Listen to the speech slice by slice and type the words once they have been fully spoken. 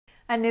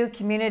A new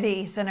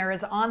community center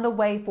is on the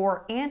way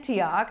for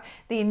Antioch.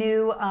 The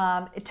new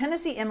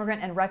Tennessee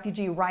Immigrant and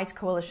Refugee Rights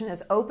Coalition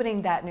is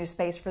opening that new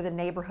space for the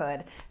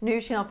neighborhood.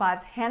 News Channel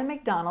 5's Hannah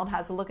McDonald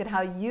has a look at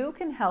how you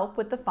can help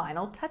with the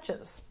final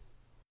touches.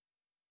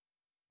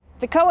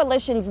 The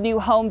coalition's new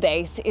home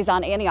base is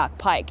on Antioch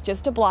Pike,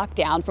 just a block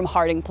down from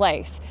Harding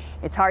Place.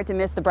 It's hard to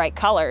miss the bright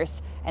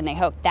colors, and they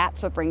hope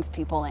that's what brings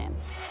people in.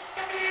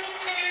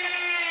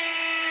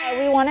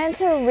 We wanted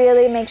to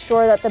really make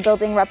sure that the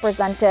building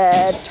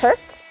represented Turk.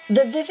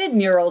 The vivid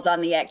murals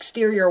on the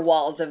exterior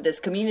walls of this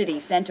community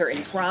center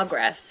in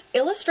progress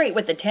illustrate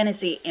what the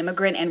Tennessee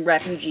Immigrant and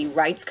Refugee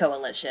Rights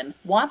Coalition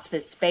wants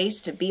this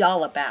space to be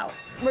all about.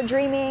 We're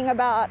dreaming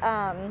about,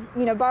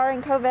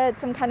 barring COVID,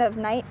 some kind of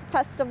night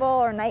festival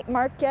or night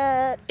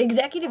market.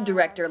 Executive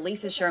Director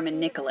Lisa Sherman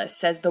Nicholas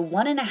says the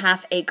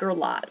 1.5-acre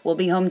lot will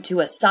be home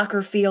to a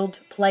soccer field,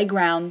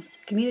 playgrounds,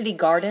 community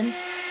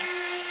gardens,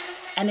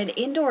 and an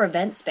indoor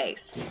event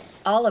space,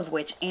 all of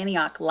which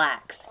Antioch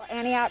lacks.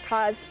 Antioch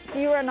has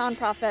fewer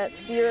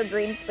nonprofits, fewer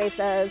green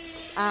spaces,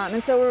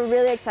 and so we're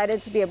really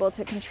excited to be able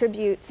to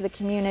contribute to the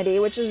community,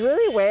 which is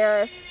really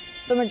where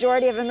the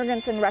majority of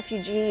immigrants and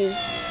refugees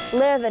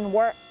live and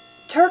work.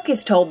 Turk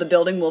is told the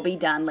building will be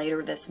done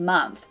later this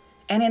month,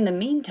 and in the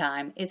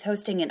meantime is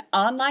hosting an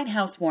online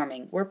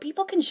housewarming where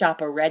people can shop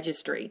a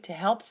registry to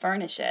help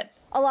furnish it.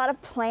 A lot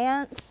of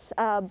plants,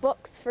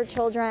 books for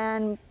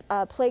children,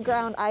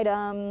 playground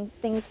items,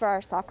 things for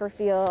our soccer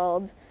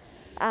field,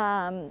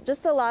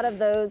 just a lot of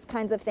those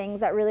kinds of things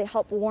that really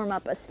help warm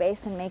up a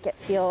space and make it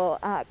feel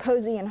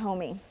cozy and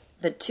homey.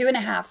 The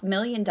 $2.5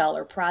 million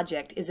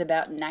project is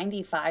about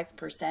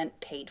 95%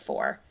 paid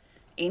for.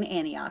 In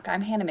Antioch,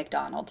 I'm Hannah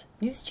McDonald,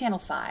 News Channel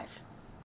 5.